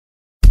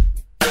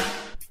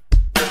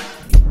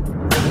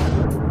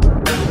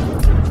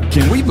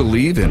Can we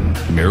believe in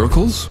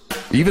miracles?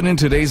 Even in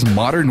today's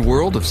modern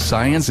world of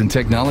science and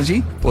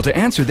technology? Well, to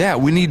answer that,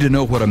 we need to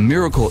know what a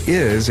miracle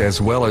is as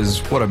well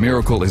as what a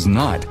miracle is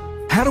not.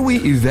 How do we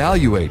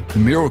evaluate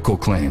miracle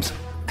claims?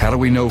 How do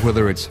we know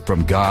whether it's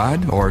from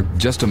God or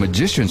just a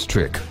magician's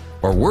trick?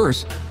 Or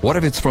worse, what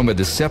if it's from a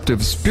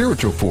deceptive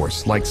spiritual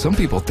force like some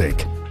people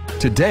think?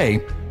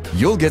 Today,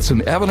 you'll get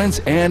some evidence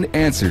and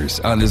answers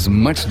on this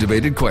much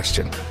debated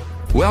question.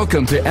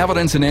 Welcome to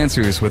Evidence and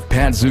Answers with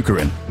Pat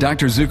Zukeran.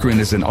 Dr. Zukeran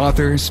is an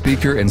author,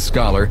 speaker, and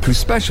scholar who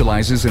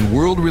specializes in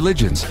world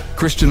religions,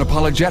 Christian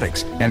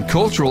apologetics, and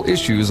cultural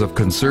issues of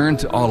concern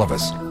to all of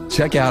us.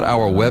 Check out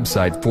our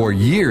website for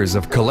years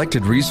of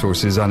collected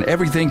resources on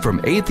everything from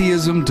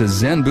atheism to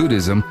Zen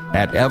Buddhism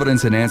at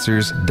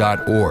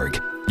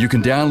evidenceandanswers.org. You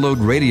can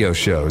download radio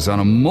shows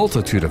on a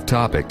multitude of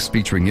topics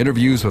featuring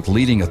interviews with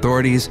leading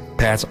authorities,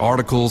 Pat's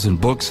articles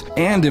and books,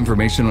 and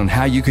information on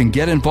how you can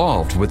get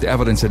involved with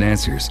Evidence and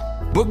Answers.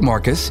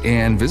 Bookmark us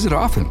and visit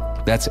often.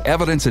 That's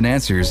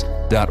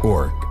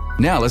evidenceandanswers.org.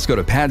 Now let's go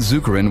to Pat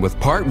Zukeran with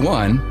part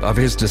 1 of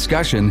his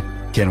discussion,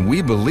 Can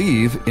We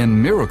Believe in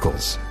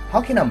Miracles?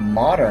 How can a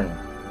modern,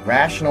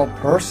 rational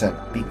person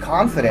be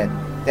confident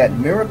that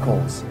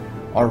miracles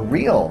are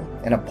real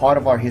and a part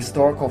of our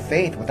historical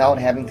faith without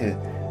having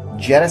to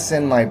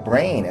jettison my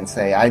brain and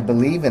say, I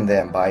believe in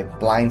them by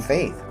blind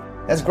faith?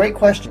 That's a great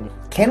question.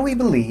 Can we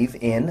believe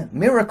in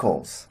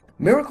miracles?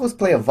 Miracles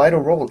play a vital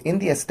role in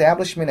the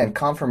establishment and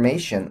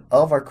confirmation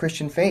of our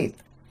Christian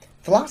faith.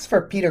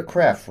 Philosopher Peter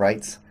Kreeft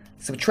writes,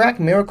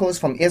 subtract miracles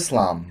from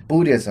Islam,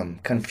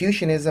 Buddhism,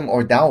 Confucianism,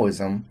 or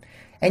Taoism,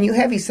 and you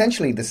have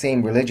essentially the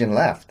same religion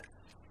left.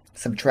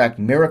 Subtract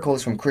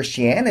miracles from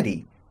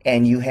Christianity,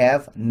 and you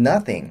have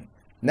nothing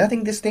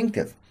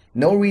distinctive,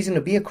 no reason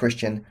to be a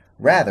Christian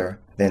rather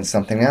than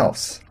something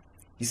else.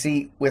 You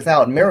see,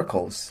 without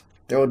miracles,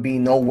 there would be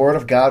no Word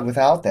of God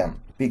without them,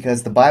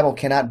 because the Bible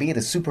cannot be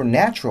the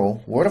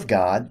supernatural Word of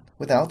God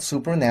without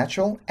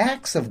supernatural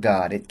acts of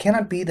God. It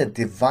cannot be the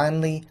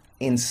divinely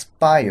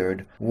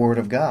inspired Word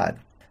of God.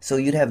 So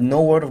you'd have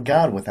no Word of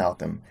God without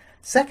them.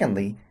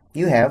 Secondly,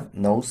 you have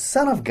no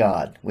Son of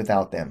God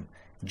without them.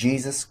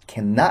 Jesus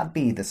cannot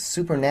be the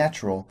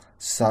supernatural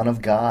Son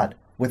of God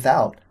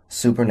without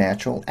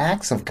supernatural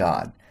acts of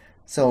God.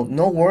 So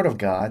no Word of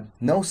God,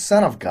 no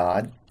Son of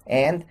God,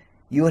 and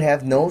you would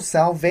have no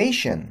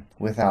salvation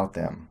without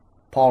them.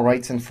 Paul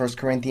writes in 1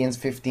 Corinthians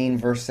 15,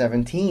 verse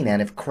 17,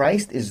 and if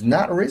Christ is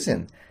not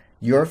risen,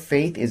 your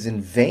faith is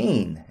in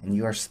vain, and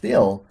you are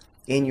still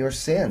in your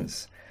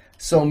sins.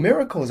 So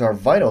miracles are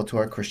vital to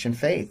our Christian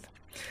faith.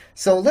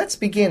 So let's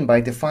begin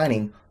by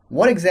defining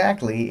what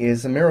exactly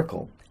is a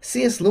miracle.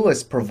 C.S.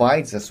 Lewis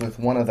provides us with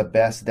one of the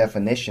best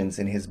definitions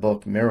in his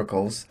book,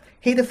 Miracles.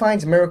 He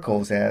defines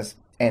miracles as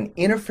an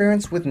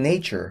interference with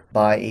nature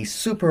by a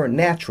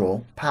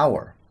supernatural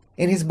power.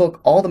 In his book,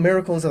 All the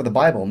Miracles of the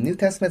Bible, New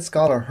Testament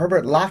scholar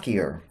Herbert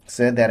Lockyer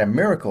said that a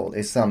miracle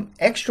is some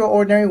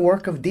extraordinary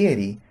work of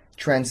deity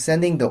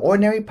transcending the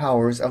ordinary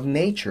powers of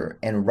nature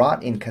and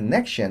wrought in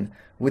connection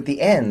with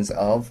the ends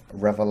of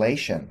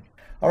revelation.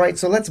 All right,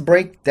 so let's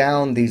break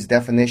down these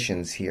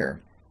definitions here.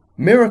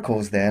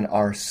 Miracles, then,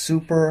 are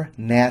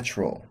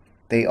supernatural.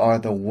 They are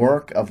the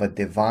work of a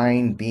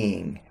divine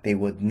being. They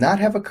would not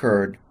have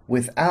occurred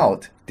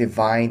without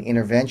divine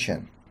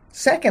intervention.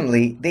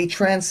 Secondly, they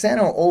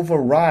transcend or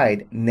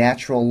override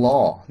natural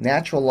law.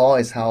 Natural law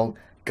is how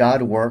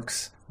God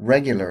works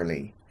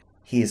regularly.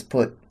 He has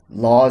put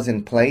laws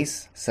in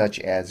place, such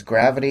as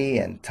gravity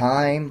and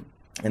time,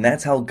 and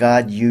that's how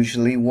God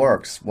usually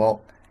works.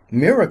 Well,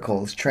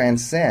 miracles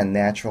transcend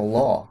natural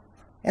law.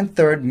 And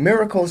third,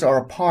 miracles are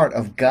a part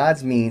of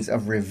God's means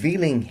of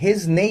revealing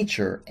His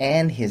nature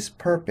and His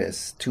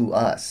purpose to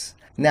us.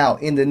 Now,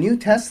 in the New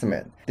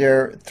Testament, there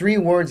are 3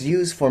 words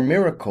used for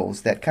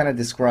miracles that kind of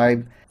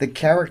describe the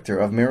character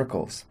of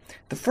miracles.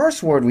 The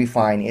first word we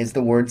find is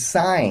the word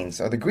signs,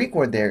 or the Greek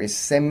word there is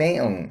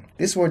semeion.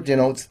 This word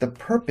denotes the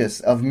purpose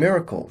of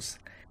miracles.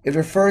 It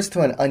refers to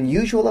an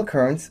unusual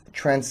occurrence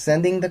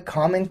transcending the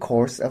common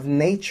course of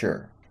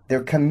nature.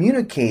 They're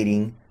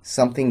communicating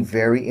something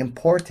very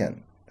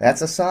important.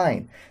 That's a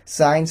sign.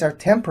 Signs are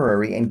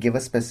temporary and give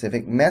a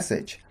specific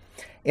message.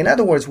 In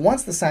other words,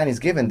 once the sign is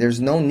given, there's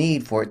no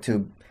need for it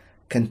to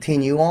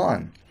continue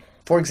on.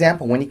 For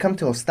example, when you come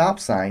to a stop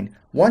sign,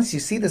 once you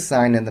see the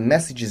sign and the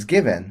message is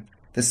given,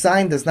 the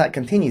sign does not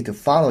continue to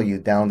follow you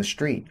down the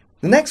street.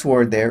 The next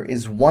word there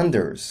is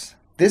wonders.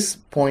 This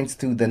points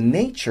to the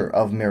nature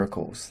of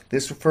miracles.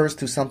 This refers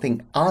to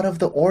something out of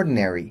the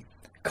ordinary,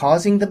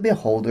 causing the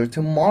beholder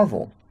to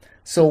marvel.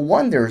 So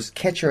wonders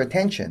catch your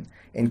attention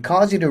and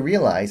cause you to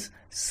realize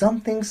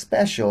something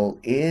special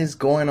is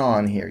going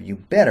on here. You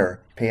better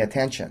pay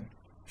attention.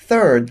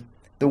 Third,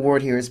 the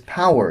word here is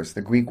powers.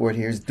 The Greek word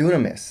here is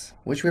dunamis,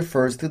 which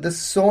refers to the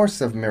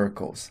source of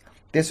miracles.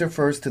 This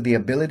refers to the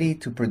ability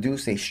to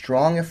produce a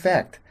strong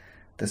effect,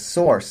 the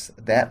source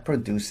that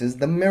produces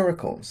the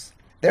miracles.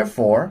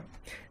 Therefore,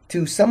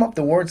 to sum up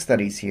the word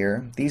studies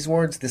here, these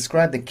words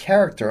describe the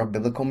character of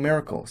biblical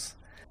miracles.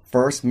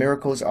 First,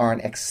 miracles are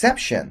an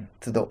exception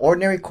to the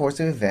ordinary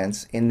course of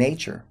events in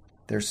nature.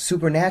 They're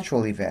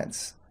supernatural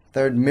events.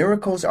 Third,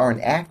 miracles are an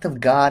act of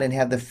God and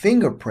have the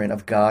fingerprint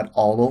of God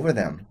all over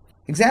them.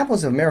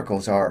 Examples of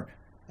miracles are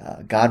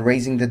God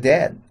raising the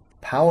dead,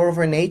 power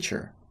over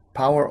nature,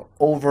 power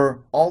over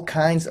all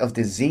kinds of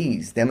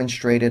disease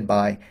demonstrated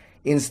by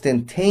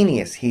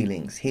instantaneous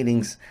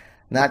healings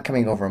not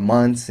coming over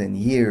months and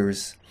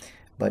years,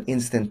 but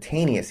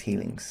instantaneous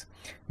healings.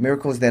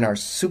 Miracles then are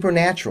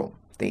supernatural.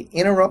 They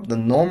interrupt the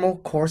normal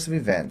course of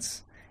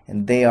events,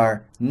 and they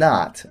are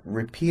not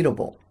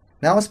repeatable.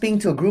 Now I was speaking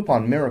to a group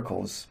on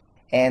miracles,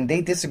 and they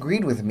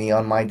disagreed with me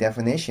on my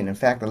definition. In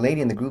fact, the lady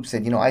in the group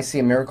said, I see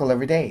a miracle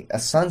every day. A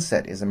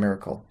sunset is a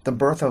miracle. The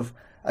birth of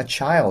a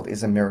child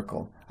is a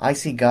miracle. I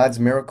see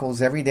God's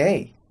miracles every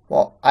day.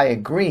 Well, I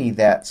agree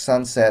that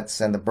sunsets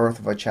and the birth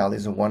of a child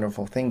is a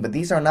wonderful thing, but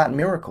these are not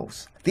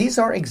miracles. These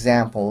are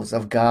examples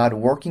of God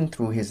working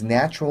through his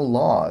natural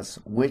laws,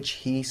 which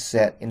he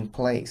set in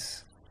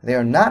place. They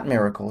are not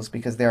miracles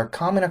because they are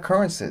common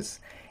occurrences,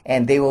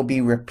 and they will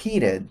be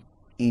repeated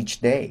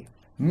each day.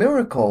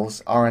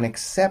 Miracles are an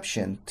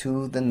exception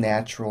to the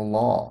natural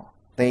law.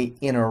 They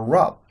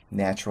interrupt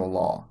natural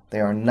law.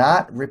 They are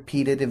not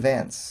repeated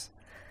events.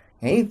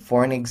 Hey,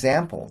 for an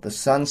example, the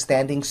sun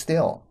standing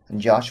still in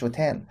Joshua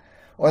 10,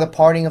 or the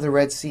parting of the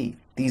Red Sea.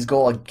 These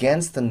go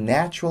against the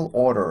natural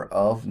order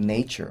of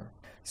nature.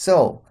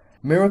 So,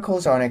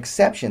 miracles are an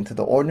exception to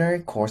the ordinary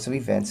course of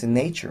events in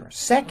nature.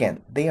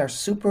 Second, they are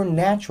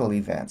supernatural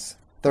events.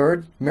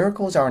 Third,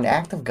 miracles are an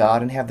act of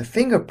God and have the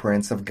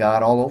fingerprints of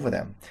God all over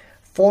them.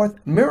 Fourth,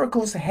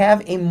 miracles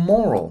have a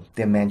moral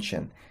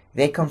dimension.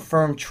 They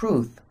confirm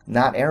truth,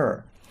 not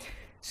error.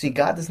 See,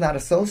 God does not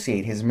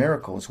associate his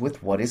miracles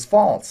with what is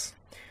false.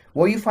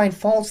 Where you find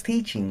false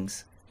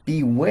teachings,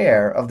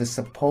 beware of the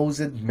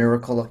supposed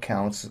miracle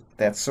accounts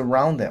that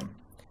surround them.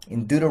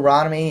 In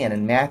Deuteronomy and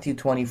in Matthew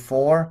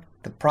 24,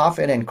 the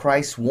prophet and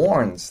Christ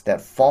warns that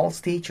false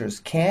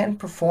teachers can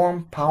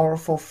perform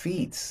powerful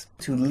feats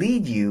to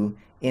lead you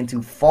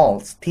into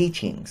false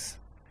teachings.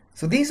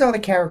 So these are the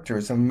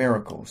characters of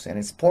miracles, and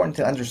it's important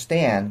to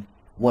understand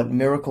what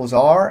miracles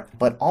are,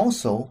 but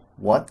also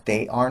what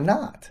they are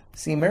not.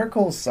 See,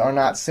 miracles are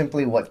not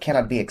simply what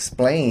cannot be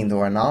explained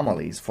or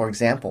anomalies. For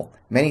example,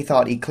 many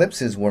thought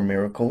eclipses were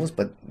miracles,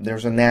 but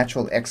there's a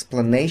natural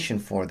explanation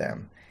for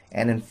them.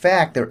 And in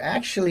fact, they're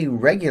actually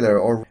regular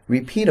or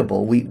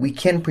repeatable. We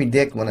can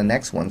predict when the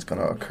next one's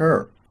going to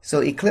occur.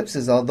 So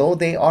eclipses, although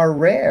they are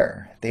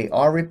rare, they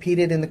are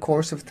repeated in the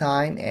course of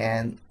time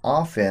and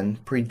often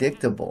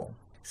predictable.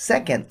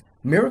 Second,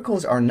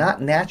 miracles are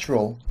not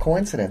natural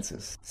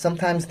coincidences.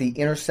 Sometimes the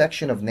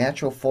intersection of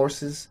natural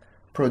forces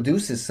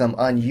produces some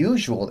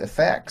unusual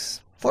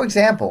effects. For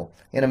example,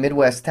 in a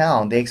Midwest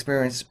town, they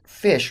experienced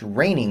fish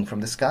raining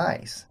from the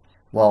skies.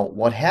 Well,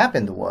 what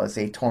happened was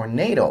a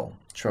tornado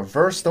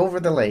traversed over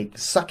the lake,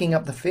 sucking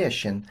up the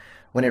fish, and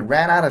when it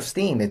ran out of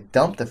steam, it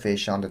dumped the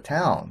fish on the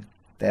town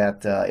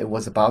that it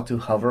was about to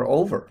hover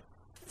over.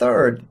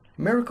 Third,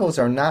 miracles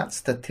are not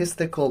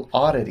statistical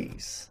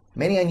oddities.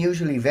 Many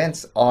unusual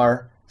events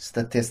are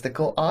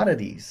statistical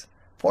oddities.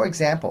 For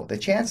example, the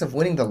chance of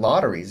winning the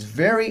lottery is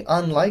very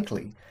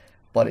unlikely,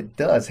 but it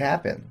does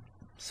happen.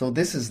 So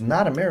this is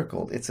not a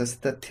miracle, it's a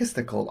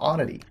statistical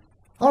oddity.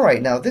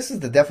 Alright, now this is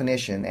the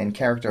definition and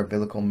character of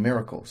biblical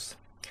miracles.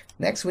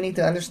 Next, we need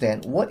to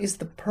understand what is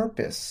the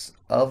purpose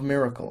of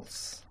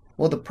miracles.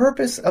 Well, the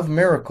purpose of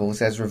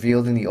miracles, as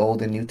revealed in the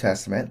Old and New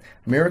Testament,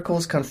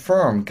 miracles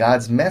confirm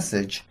God's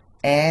message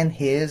and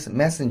his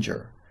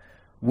messenger.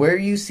 Where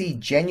you see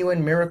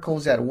genuine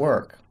miracles at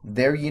work,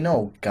 there you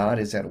know God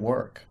is at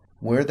work.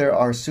 Where there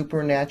are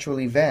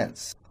supernatural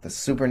events, the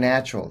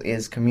supernatural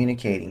is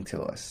communicating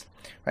to us.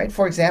 Right?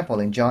 For example,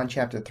 in John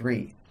chapter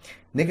 3,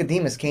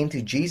 Nicodemus came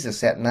to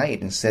Jesus at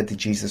night and said to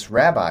Jesus,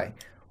 "Rabbi,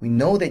 we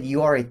know that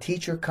you are a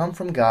teacher come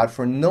from God,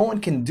 for no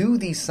one can do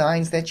these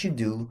signs that you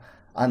do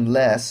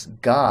unless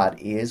God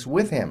is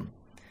with him."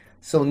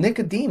 So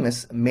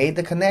Nicodemus made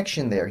the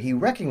connection there. He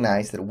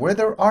recognized that where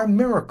there are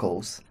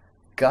miracles,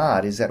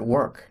 God is at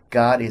work.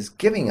 God is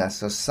giving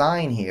us a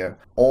sign here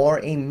or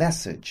a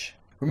message.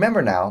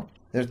 Remember now,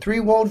 there are three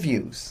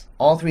worldviews.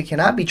 All three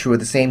cannot be true at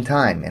the same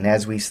time, and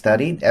as we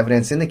studied,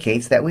 evidence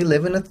indicates that we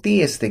live in a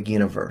theistic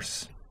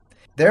universe.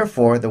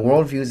 Therefore, the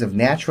worldviews of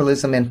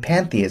naturalism and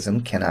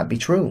pantheism cannot be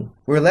true.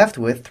 We're left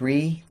with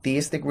three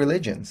theistic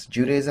religions,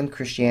 Judaism,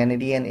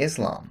 Christianity, and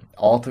Islam.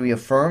 All three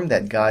affirm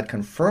that God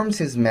confirms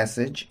his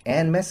message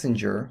and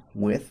messenger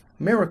with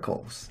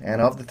miracles. And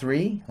of the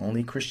three,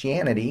 only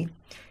Christianity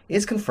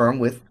is confirmed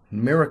with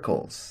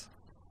miracles.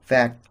 In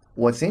fact,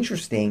 what's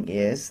interesting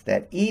is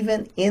that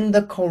even in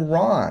the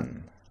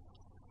Quran,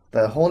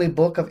 the holy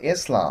book of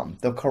Islam,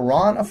 the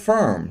Quran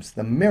affirms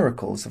the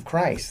miracles of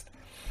Christ.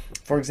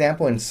 For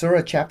example, in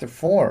Surah chapter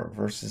 4,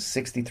 verses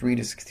 63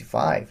 to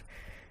 65,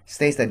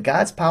 states that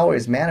God's power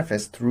is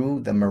manifest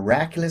through the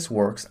miraculous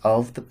works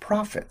of the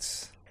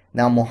prophets.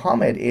 Now,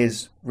 Muhammad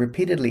is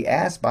repeatedly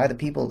asked by the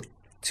people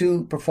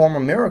to perform a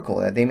miracle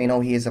that they may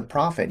know he is a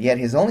prophet, yet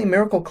his only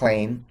miracle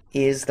claim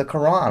is the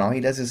Quran. All he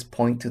does is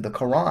point to the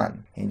Quran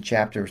in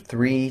chapter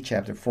 3,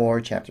 chapter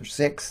 4, chapter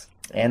 6.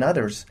 and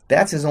others,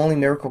 that's his only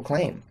miracle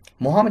claim.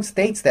 Muhammad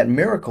states that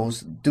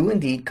miracles do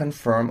indeed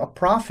confirm a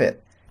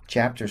prophet.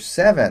 Chapter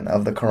 7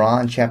 of the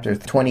Quran, chapter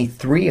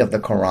 23 of the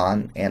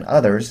Quran, and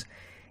others,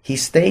 he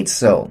states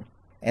so.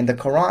 And the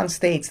Quran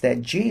states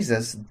that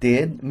Jesus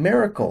did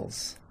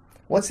miracles.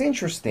 What's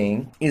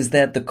interesting is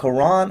that the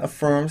Quran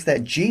affirms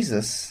that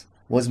Jesus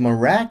was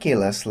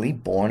miraculously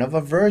born of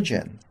a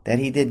virgin, that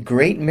he did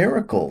great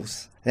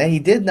miracles, that he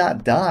did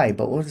not die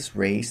but was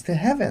raised to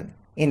heaven.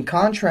 In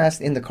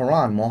contrast, in the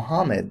Quran,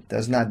 Muhammad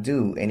does not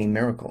do any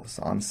miracles.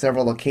 On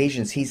several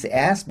occasions, he's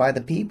asked by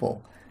the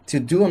people to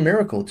do a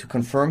miracle to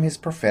confirm his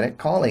prophetic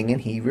calling,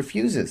 and he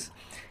refuses.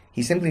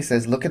 He simply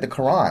says, look at the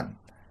Quran,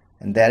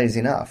 and that is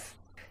enough.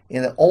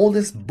 In the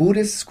oldest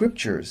Buddhist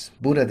scriptures,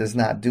 Buddha does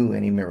not do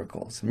any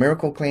miracles.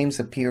 Miracle claims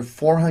appear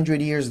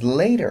 400 years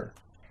later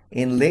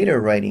in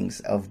later writings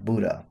of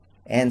Buddha.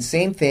 And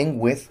same thing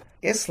with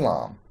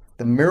Islam.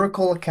 The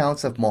miracle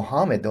accounts of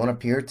Muhammad don't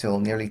appear till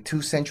nearly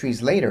 2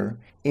 centuries later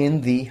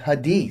in the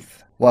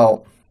Hadith.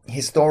 Well,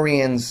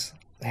 historians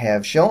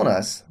have shown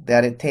us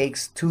that it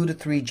takes 2 to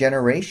 3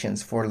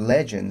 generations for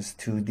legends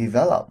to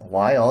develop.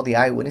 Why? All the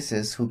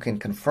eyewitnesses who can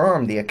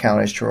confirm the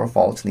account as true or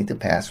false need to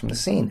pass from the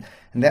scene.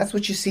 And that's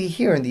what you see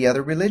here in the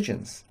other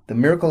religions. The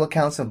miracle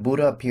accounts of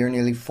Buddha appear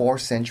nearly 4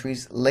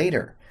 centuries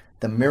later.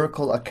 The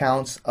miracle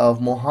accounts of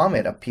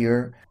Muhammad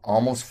appear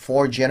almost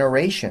 4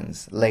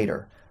 generations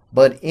later.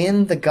 But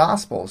in the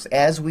Gospels,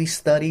 as we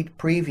studied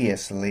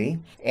previously,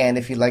 and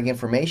if you'd like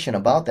information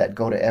about that,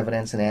 go to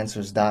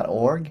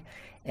evidenceandanswers.org,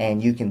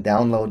 and you can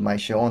download my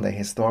show on the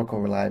historical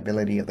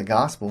reliability of the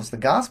Gospels. The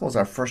Gospels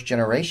are first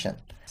generation.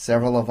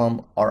 Several of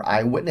them are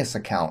eyewitness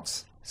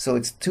accounts. So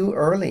it's too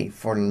early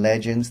for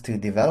legends to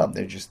develop.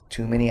 There are just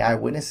too many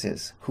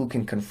eyewitnesses who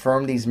can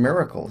confirm these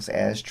miracles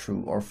as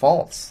true or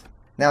false.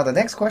 Now the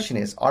next question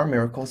is, are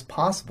miracles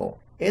possible?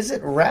 Is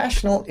it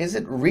rational? Is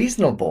it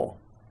reasonable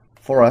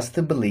for us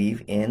to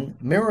believe in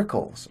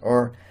miracles?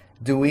 Or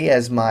do we,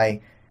 as my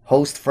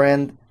host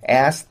friend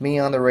asked me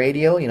on the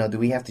radio, do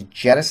we have to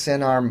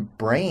jettison our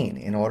brain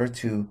in order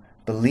to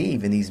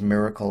believe in these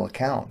miracle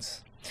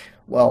accounts?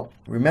 Well,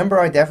 remember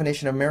our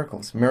definition of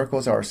miracles.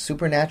 Miracles are a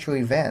supernatural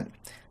event.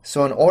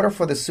 So in order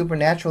for the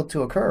supernatural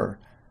to occur,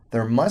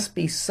 there must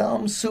be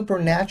some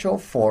supernatural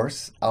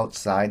force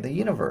outside the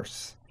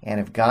universe. And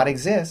if God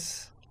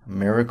exists,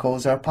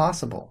 miracles are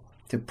possible.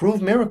 To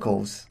prove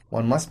miracles,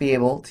 one must be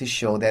able to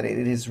show that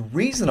it is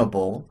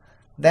reasonable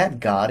that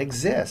God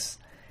exists.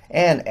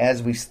 And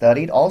as we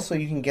studied, also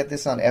you can get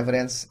this on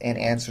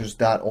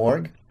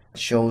evidenceandanswers.org. It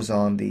shows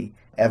on the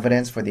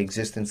evidence for the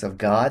existence of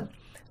God.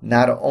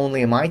 Not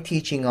only am I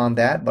teaching on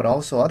that, but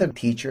also other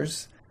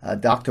teachers.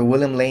 Dr.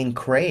 William Lane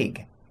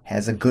Craig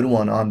has a good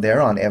one on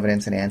there on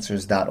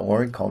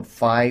evidenceandanswers.org called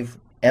 5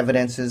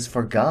 Evidences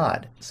for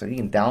God. So you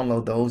can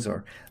download those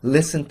or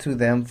listen to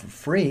them for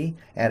free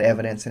at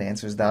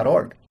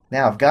evidenceandanswers.org.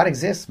 Now, if God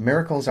exists,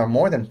 miracles are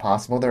more than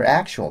possible. They're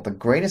actual. The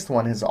greatest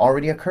one has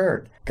already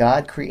occurred.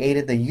 God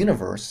created the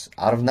universe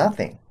out of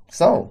nothing.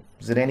 So,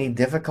 is it any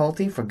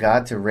difficulty for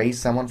God to raise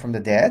someone from the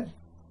dead?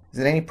 Is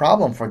it any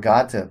problem for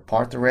God to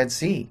part the Red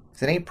Sea?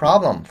 Is it any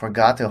problem for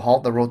God to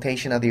halt the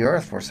rotation of the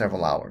earth for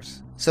several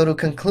hours? So to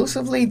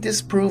conclusively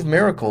disprove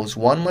miracles,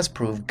 one must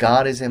prove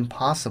God is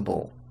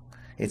impossible.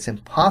 It's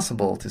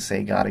impossible to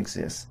say God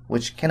exists,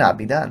 which cannot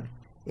be done.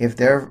 If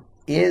there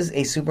is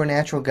a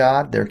supernatural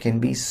God, there can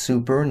be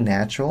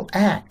supernatural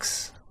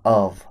acts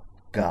of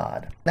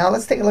God. Now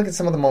let's take a look at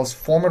some of the most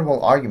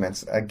formidable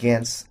arguments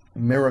against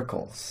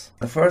miracles.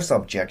 The first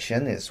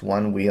objection is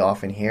one we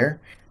often hear.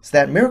 It's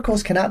that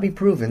miracles cannot be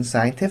proven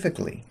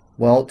scientifically.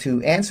 Well,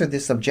 to answer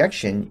this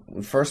objection,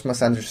 we first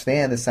must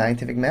understand the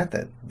scientific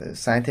method. The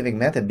scientific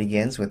method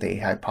begins with a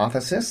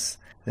hypothesis.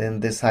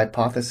 Then this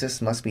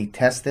hypothesis must be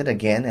tested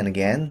again and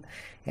again.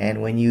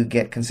 And when you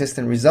get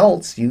consistent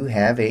results, you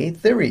have a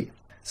theory.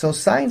 So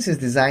science is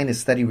designed to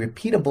study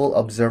repeatable,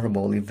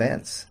 observable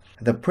events.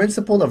 The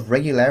principle of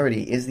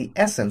regularity is the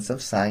essence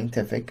of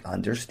scientific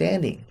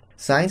understanding.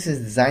 Science is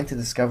designed to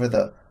discover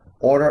the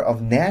order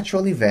of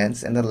natural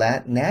events and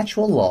the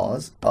natural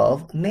laws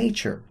of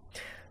nature.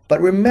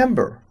 But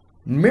remember,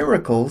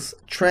 miracles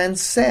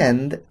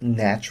transcend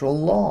natural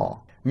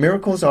law.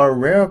 Miracles are a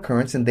rare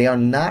occurrence and they are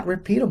not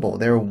repeatable.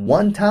 They're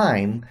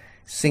one-time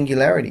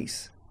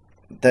singularities.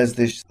 Does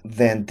this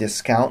then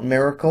discount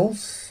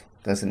miracles?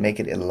 Does it make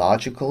it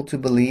illogical to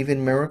believe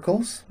in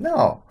miracles?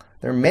 No.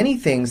 There are many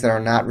things that are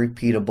not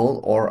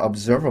repeatable or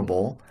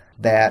observable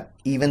that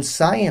even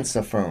science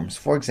affirms.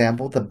 For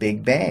example, the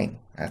Big Bang.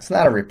 That's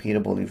not a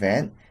repeatable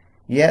event.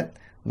 Yet,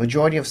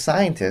 majority of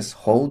scientists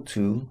hold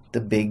to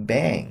the Big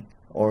Bang,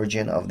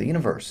 origin of the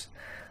universe.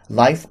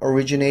 Life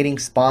originating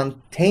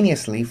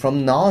spontaneously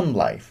from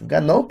non-life. We've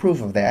got no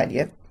proof of that,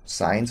 yet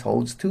science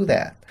holds to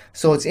that.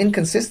 So it's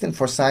inconsistent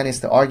for scientists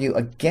to argue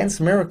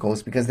against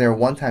miracles because they're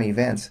one-time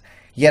events,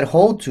 yet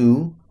hold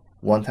to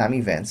one-time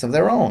events of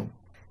their own.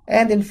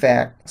 And in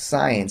fact,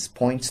 science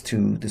points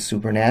to the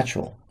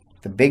supernatural.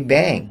 The Big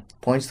Bang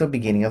points to the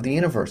beginning of the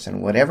universe,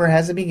 and whatever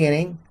has a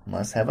beginning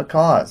must have a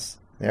cause.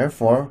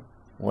 Therefore,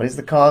 What is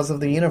the cause of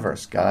the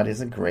universe? God is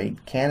a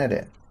great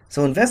candidate.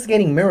 So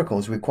investigating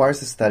miracles requires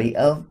the study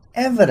of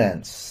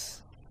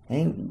evidence.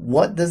 And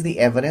what does the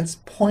evidence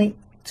point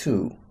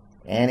to?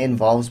 And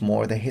involves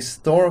more the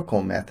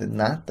historical method,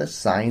 not the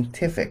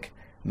scientific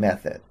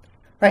method.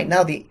 Right,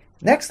 now the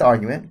next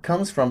argument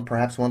comes from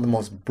perhaps one of the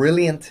most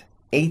brilliant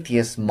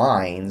atheist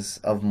minds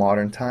of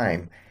modern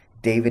time,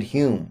 David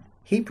Hume.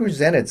 He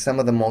presented some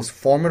of the most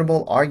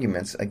formidable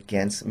arguments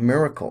against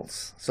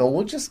miracles. So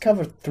we'll just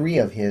cover 3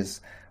 of his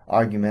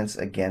arguments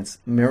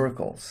against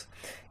miracles.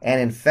 And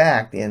in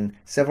fact, in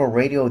several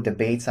radio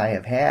debates I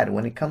have had,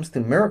 when it comes to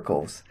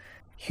miracles,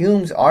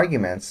 Hume's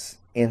arguments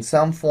in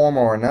some form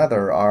or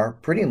another are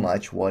pretty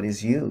much what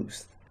is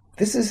used.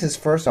 This is his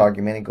first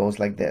argument. It goes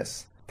like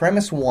this.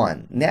 Premise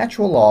 1.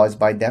 Natural law is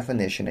by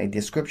definition a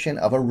description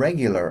of a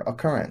regular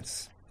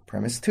occurrence.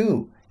 Premise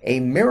 2.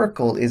 A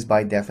miracle is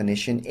by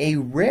definition a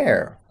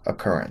rare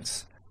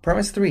occurrence.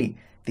 Premise 3.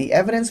 The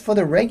evidence for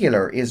the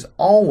regular is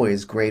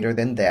always greater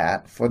than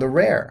that for the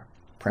rare.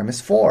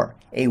 Premise 4.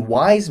 A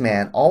wise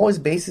man always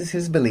bases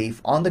his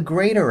belief on the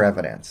greater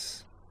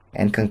evidence.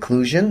 And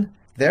conclusion,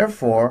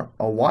 therefore,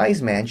 a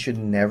wise man should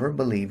never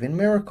believe in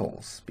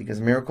miracles,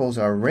 because miracles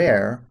are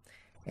rare,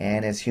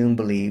 and as Hume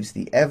believes,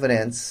 the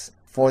evidence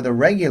for the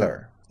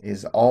regular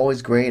is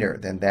always greater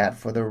than that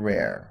for the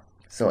rare.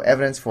 So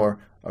evidence for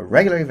a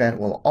regular event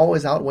will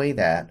always outweigh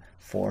that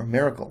for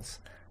miracles.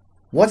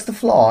 What's the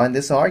flaw in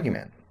this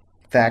argument?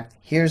 In fact,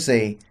 here's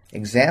an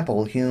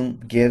example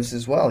Hume gives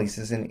as well. He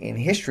says, in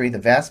history, the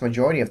vast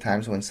majority of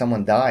times when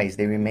someone dies,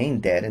 they remain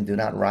dead and do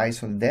not rise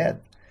from the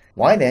dead.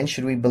 Why then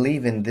should we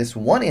believe in this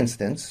one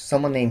instance,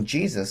 someone named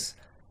Jesus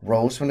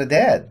rose from the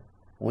dead?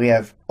 We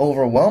have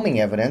overwhelming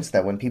evidence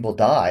that when people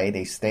die,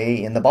 they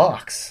stay in the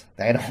box.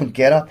 They don't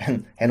get up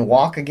and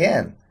walk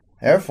again.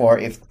 Therefore,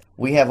 if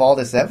we have all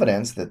this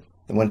evidence that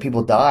when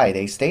people die,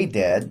 they stay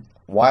dead,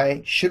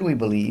 why should we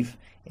believe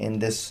in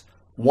this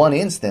one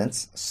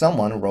instance,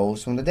 someone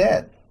rose from the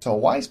dead? So a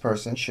wise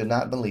person should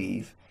not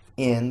believe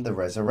in the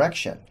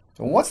resurrection.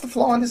 So what's the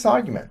flaw in this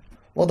argument?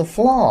 Well, the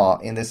flaw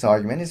in this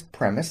argument is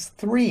premise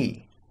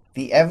 3.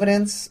 The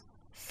evidence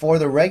for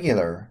the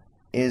regular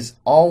is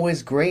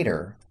always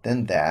greater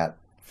than that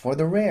for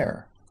the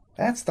rare.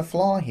 That's the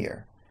flaw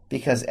here,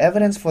 because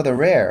evidence for the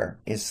rare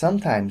is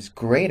sometimes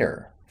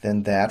greater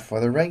than that for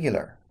the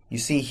regular. You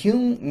see,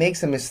 Hume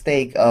makes a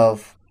mistake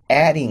of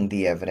adding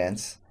the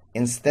evidence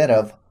instead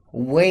of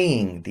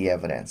weighing the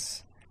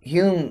evidence.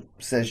 Hume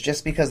says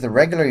just because the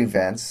regular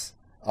events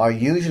are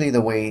usually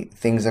the way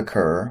things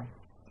occur,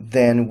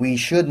 then we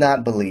should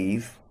not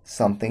believe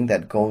something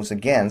that goes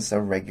against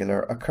a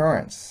regular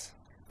occurrence.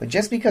 But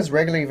just because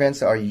regular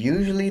events are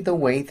usually the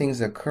way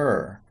things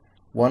occur,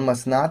 one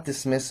must not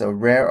dismiss a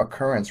rare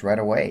occurrence right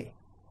away.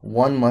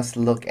 One must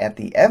look at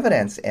the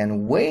evidence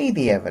and weigh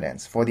the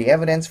evidence, for the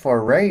evidence for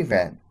a rare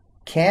event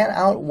can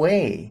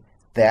outweigh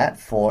that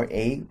for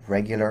a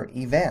regular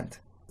event.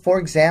 For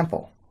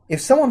example,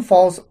 if someone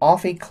falls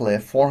off a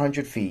cliff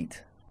 400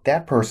 feet,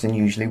 that person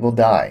usually will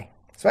die,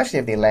 especially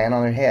if they land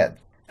on their head.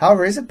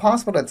 However, is it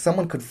possible that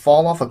someone could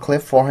fall off a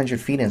cliff 400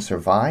 feet and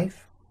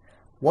survive?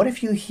 What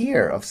if you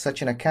hear of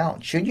such an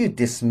account? Should you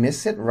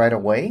dismiss it right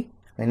away?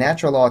 The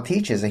natural law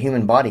teaches a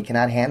human body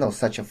cannot handle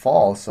such a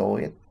fall, so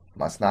it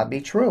must not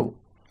be true.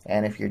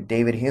 And if you're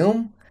David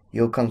Hume,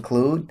 you'll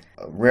conclude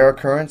a rare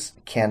occurrence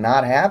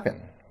cannot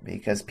happen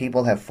because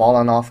people have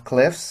fallen off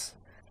cliffs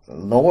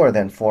lower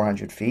than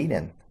 400 feet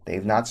and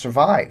they've not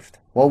survived.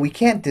 Well, we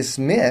can't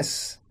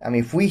dismiss,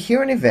 if we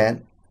hear an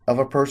event of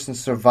a person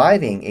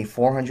surviving a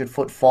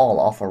 400-foot fall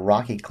off a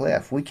rocky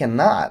cliff, we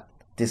cannot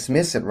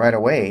dismiss it right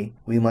away.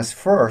 We must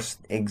first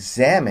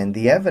examine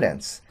the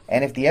evidence.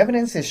 And if the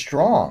evidence is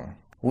strong,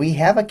 we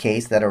have a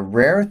case that a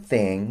rare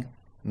thing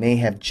may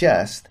have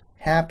just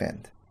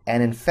happened.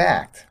 And in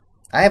fact,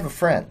 I have a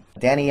friend,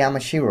 Danny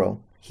Yamashiro.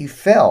 He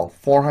fell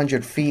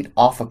 400 feet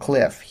off a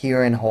cliff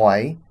here in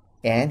Hawaii,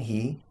 and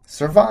he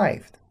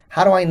survived.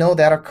 How do I know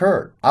that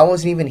occurred? I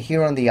wasn't even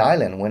here on the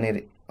island when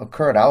it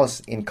occurred. I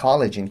was in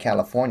college in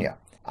California.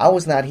 I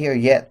was not here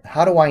yet.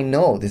 How do I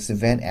know this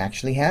event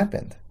actually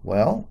happened?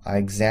 Well, I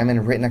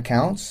examined written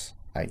accounts,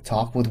 I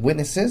talked with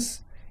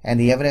witnesses, and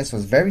the evidence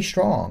was very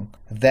strong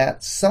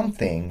that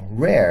something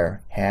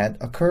rare had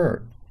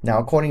occurred. Now,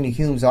 according to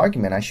Hume's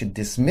argument, I should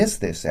dismiss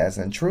this as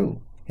untrue.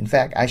 In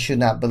fact, I should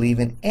not believe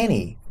in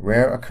any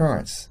rare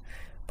occurrence.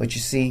 But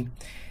you see,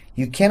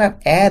 you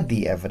cannot add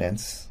the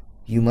evidence.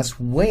 You must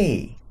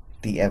weigh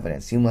the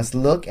evidence. You must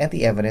look at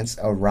the evidence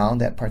around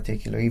that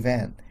particular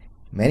event.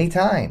 Many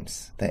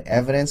times, the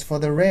evidence for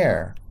the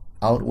rare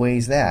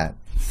outweighs that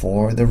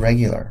for the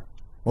regular.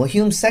 Well,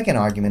 Hume's second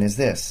argument is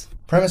this.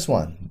 Premise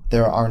 1,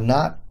 there are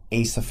not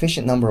a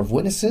sufficient number of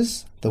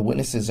witnesses. The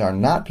witnesses are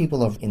not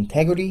people of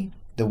integrity.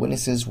 The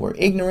witnesses were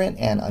ignorant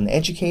and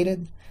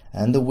uneducated,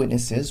 and the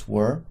witnesses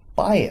were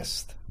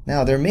biased.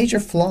 Now, there are major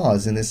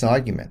flaws in this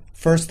argument.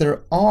 First,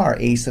 there are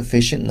a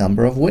sufficient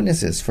number of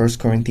witnesses. 1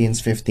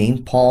 Corinthians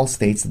 15, Paul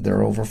states that there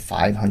are over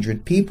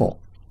 500 people.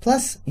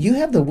 Plus, you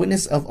have the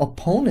witness of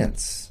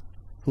opponents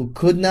who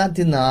could not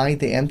deny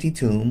the empty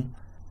tomb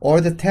or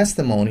the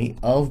testimony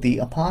of the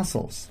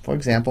apostles. For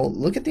example,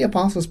 look at the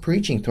apostles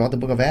preaching throughout the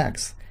book of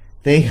Acts.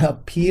 They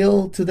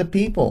appeal to the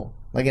people.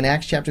 Like in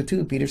Acts chapter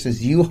 2, Peter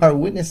says, you are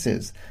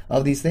witnesses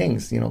of these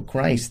things.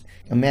 Christ,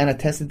 a man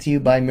attested to you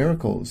by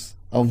miracles,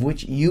 of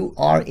which you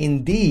are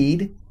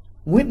indeed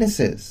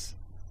witnesses.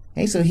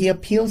 Okay, so he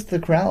appeals to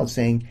the crowd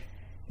saying,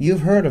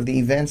 you've heard of the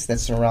events that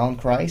surround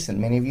Christ, and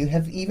many of you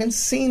have even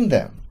seen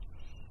them.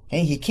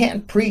 Okay, he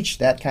can't preach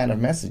that kind of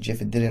message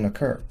if it didn't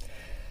occur.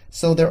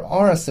 So there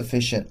are a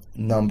sufficient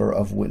number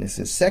of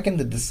witnesses. Second,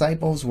 the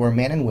disciples were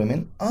men and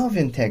women of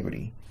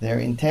integrity. Their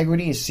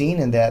integrity is seen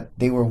in that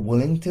they were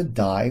willing to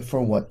die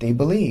for what they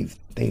believed.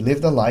 They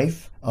lived a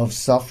life of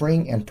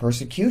suffering and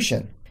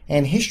persecution.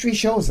 And history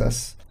shows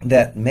us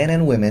that men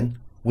and women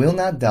will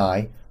not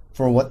die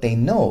for what they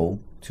know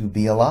to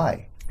be a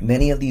lie.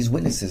 Many of these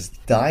witnesses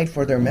died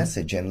for their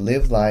message and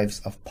lived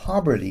lives of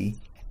poverty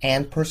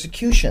and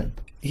persecution.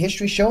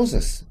 History shows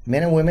us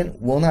men and women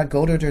will not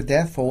go to their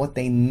death for what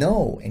they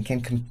know and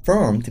can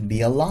confirm to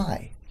be a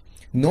lie.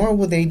 Nor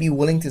will they be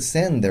willing to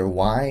send their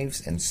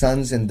wives and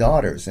sons and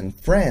daughters and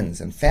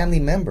friends and family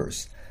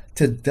members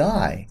to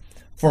die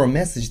for a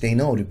message they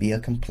know to be a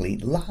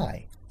complete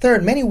lie.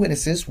 Third, many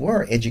witnesses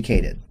were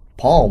educated.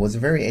 Paul was a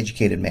very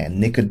educated man.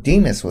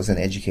 Nicodemus was an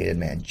educated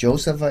man.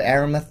 Joseph of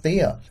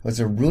Arimathea was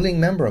a ruling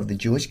member of the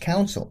Jewish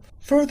council.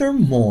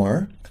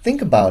 Furthermore,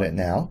 think about it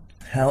now.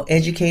 How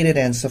educated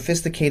and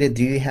sophisticated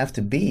do you have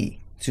to be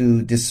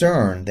to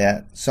discern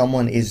that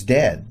someone is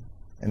dead,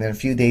 and then a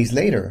few days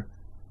later,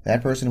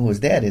 that person who was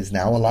dead is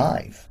now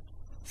alive?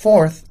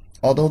 Fourth,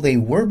 although they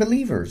were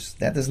believers,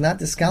 that does not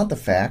discount the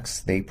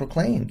facts they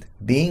proclaimed.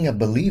 Being a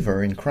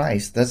believer in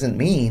Christ doesn't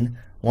mean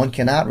one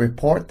cannot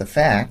report the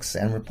facts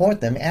and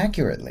report them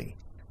accurately.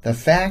 The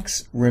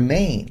facts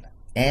remain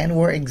and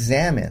were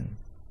examined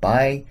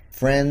by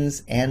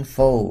friends and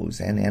foes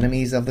and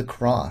enemies of the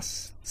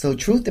cross. So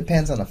truth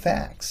depends on the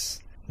facts,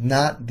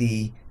 not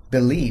the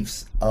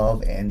beliefs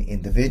of an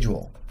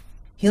individual.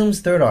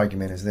 Hume's third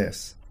argument is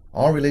this: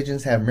 all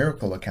religions have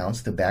miracle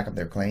accounts to back up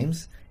their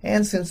claims,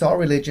 and since all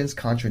religions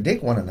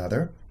contradict one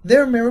another,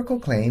 their miracle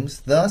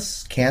claims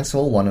thus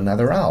cancel one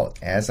another out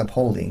as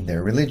upholding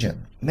their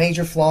religion.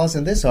 Major flaws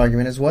in this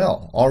argument as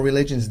well. All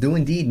religions do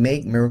indeed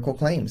make miracle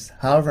claims.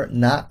 However,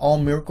 not all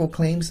miracle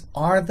claims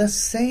are the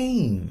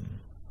same.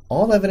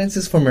 All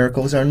evidences for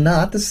miracles are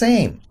not the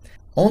same.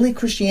 Only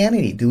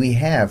Christianity do we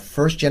have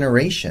first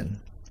generation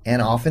and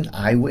often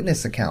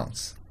eyewitness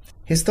accounts.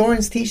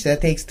 Historians teach that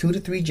it takes 2 to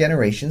 3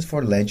 generations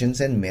for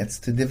legends and myths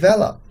to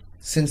develop.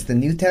 Since the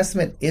New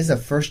Testament is a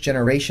first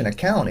generation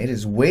account, it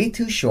is way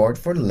too short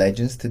for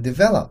legends to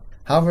develop.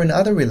 However, in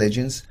other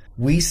religions,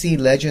 we see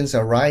legends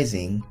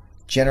arising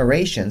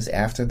generations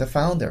after the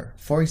founder.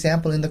 For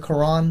example, in the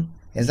Quran,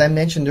 as I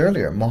mentioned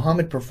earlier,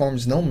 Muhammad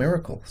performs no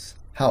miracles.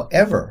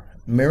 However,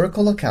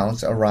 miracle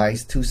accounts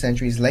arise 2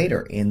 centuries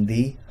later in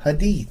the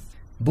Hadith.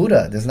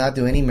 Buddha does not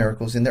do any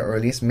miracles in the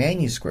earliest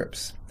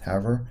manuscripts.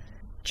 However,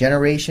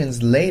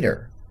 generations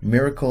later,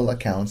 miracle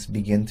accounts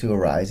begin to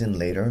arise in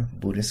later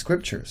Buddhist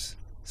scriptures.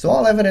 So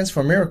all evidence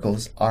for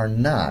miracles are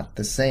not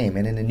the same.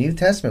 And in the New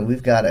Testament,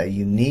 we've got a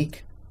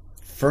unique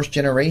first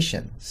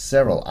generation,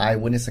 several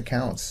eyewitness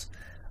accounts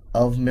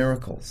of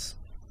miracles.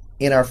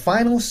 In our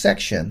final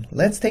section,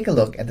 let's take a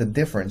look at the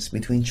difference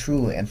between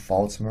true and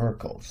false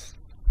miracles.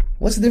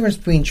 What's the difference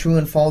between true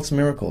and false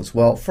miracles?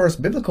 Well,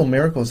 first, biblical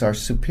miracles are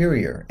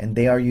superior and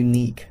they are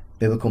unique.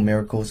 Biblical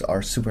miracles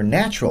are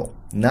supernatural,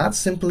 not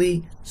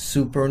simply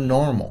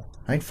supernormal.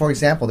 Right? For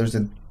example, there's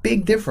a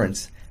big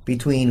difference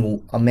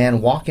between a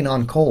man walking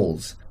on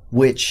coals,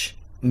 which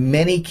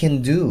many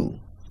can do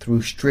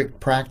through strict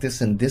practice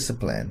and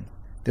discipline.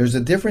 There's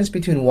a difference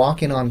between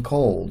walking on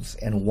coals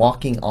and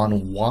walking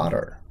on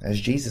water,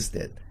 as Jesus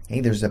did. Okay?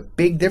 There's a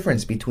big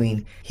difference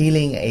between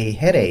healing a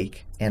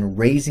headache and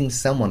raising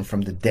someone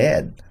from the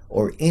dead,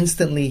 or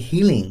instantly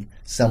healing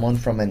someone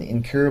from an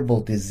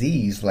incurable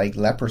disease like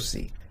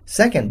leprosy.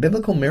 Second,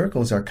 biblical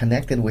miracles are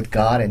connected with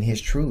God and His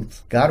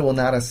truth. God will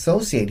not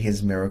associate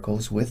His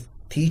miracles with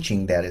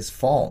teaching that is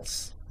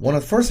false. One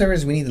of the first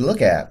areas we need to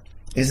look at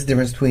is the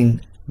difference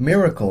between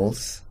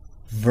miracles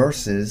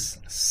versus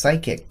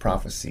psychic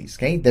prophecies.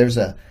 Okay, there's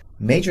a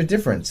major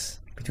difference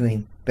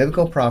between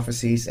biblical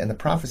prophecies and the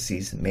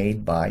prophecies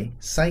made by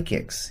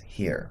psychics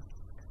here.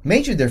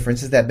 Major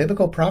difference is that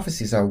biblical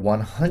prophecies are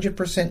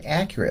 100%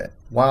 accurate,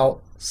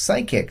 while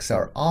psychics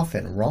are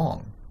often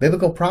wrong.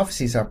 Biblical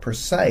prophecies are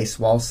precise,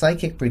 while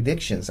psychic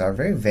predictions are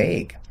very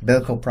vague.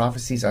 Biblical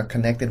prophecies are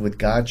connected with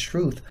God's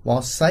truth,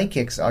 while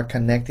psychics are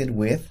connected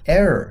with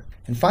error.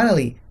 And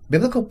finally,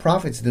 biblical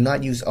prophets do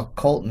not use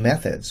occult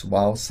methods,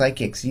 while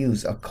psychics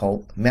use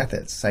occult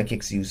methods.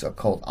 Psychics use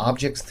occult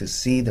objects to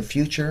see the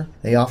future.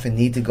 They often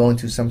need to go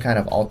into some kind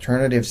of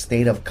alternative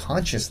state of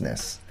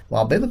consciousness,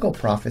 while biblical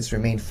prophets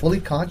remain fully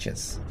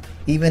conscious,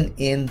 even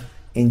in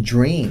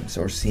dreams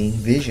or seeing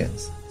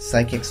visions.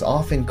 Psychics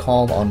often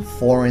call on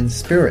foreign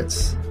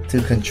spirits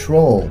to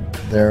control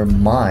their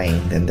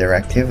mind and their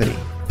activity.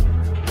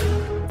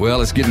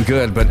 Well, it's getting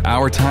good, but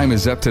our time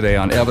is up today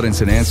on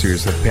Evidence and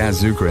Answers with Pat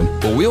Zukeran.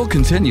 But we'll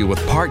continue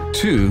with part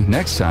 2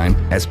 next time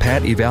as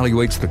Pat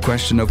evaluates the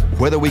question of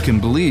whether we can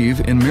believe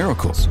in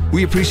miracles.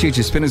 We appreciate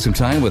you spending some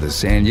time with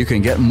us, and you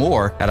can get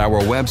more at our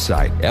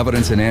website,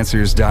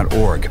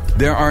 evidenceandanswers.org.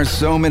 There are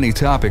so many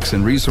topics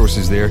and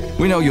resources there.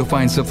 We know you'll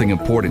find something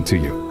important to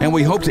you. And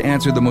we hope to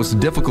answer the most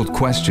difficult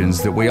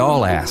questions that we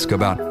all ask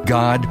about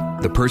God,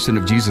 the person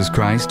of Jesus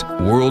Christ,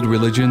 world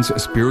religions,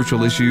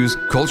 spiritual issues,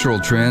 cultural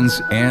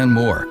trends, and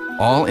more,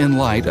 all in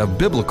light of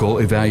biblical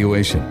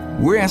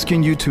evaluation. We're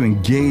asking you to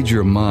engage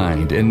your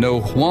mind and know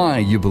why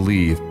you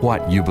believe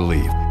what you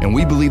believe. And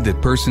we believe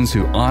that persons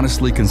who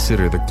honestly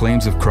consider the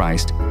claims of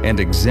Christ and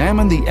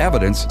examine the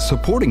evidence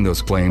supporting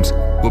those claims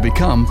will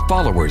become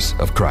followers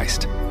of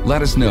Christ.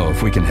 Let us know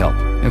if we can help.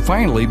 And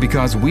finally,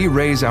 because we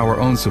raise our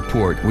own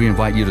support, we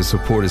invite you to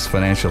support us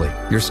financially.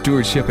 Your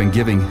stewardship and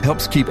giving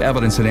helps keep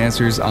Evidence and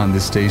Answers on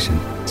this station.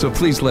 So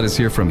please let us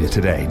hear from you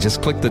today.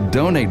 Just click the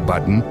donate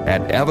button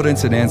at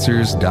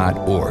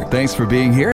evidenceandanswers.org. Thanks for being here.